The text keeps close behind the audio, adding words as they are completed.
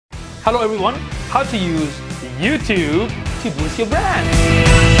Hello everyone, how to use YouTube to boost your brand.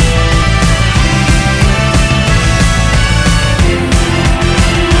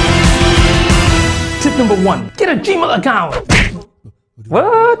 Tip number 1, get a Gmail account.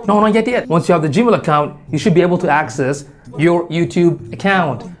 What? No, not yet. Once you have the Gmail account, you should be able to access your YouTube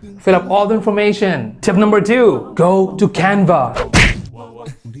account. Fill up all the information. Tip number 2, go to Canva.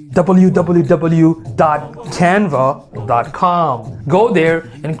 www.canva.com. Go there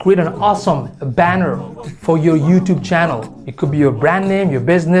and create an awesome banner for your YouTube channel. It could be your brand name, your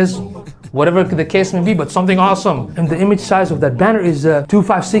business, whatever the case may be, but something awesome. And the image size of that banner is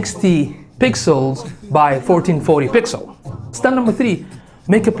 2560 pixels by 1440 pixel. Step number 3,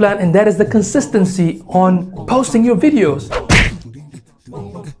 make a plan, and that is the consistency on posting your videos.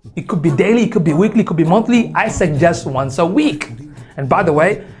 It could be daily, it could be weekly, it could be monthly. I suggest once a week. And by the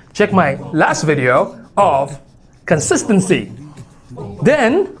way, check my last video of consistency.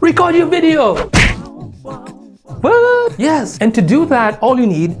 Then record your video. What? Yes. And to do that, all you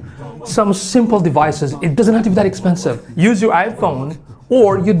need some simple devices. It doesn't have to be that expensive. Use your iPhone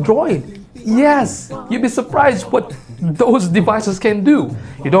or your Droid. Yes, you'll be surprised what those devices can do.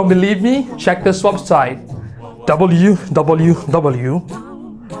 You don't believe me? Check this website,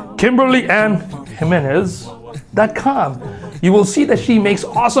 www.KimberlyAnnJimenez.com. You will see that she makes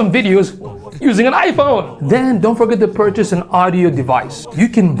awesome videos using an iPhone. Then don't forget to purchase an audio device. You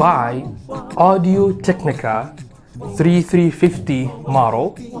can buy Audio Technica 3350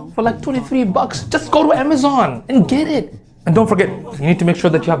 model for like 23 bucks. Just go to Amazon and get it. And don't forget, you need to make sure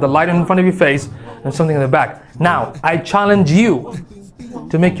that you have the light in front of your face and something in the back. Now, I challenge you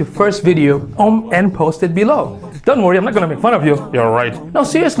to make your first video and post it below. Don't worry, I'm not gonna make fun of you. You're right. No,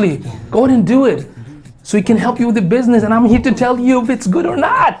 seriously, go ahead and do it. So we can help you with the business, and I'm here to tell you if it's good or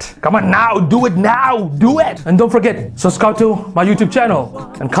not. Come on now, do it now, do it. And don't forget, subscribe to my YouTube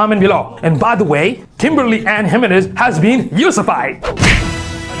channel and comment below. And by the way, Kimberly Ann Jimenez has been Usified. I'll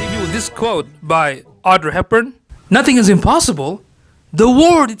leave you with this quote by Audrey Hepburn. Nothing is impossible. The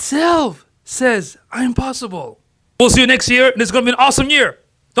word itself says, I'm possible. We'll see you next year, and it's gonna be an awesome year.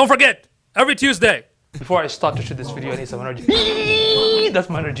 Don't forget, every Tuesday. Before I start to shoot this video, I need some energy. That's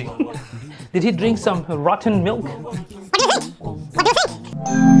my energy. Did he drink some rotten milk? What do you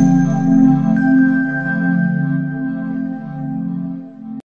think?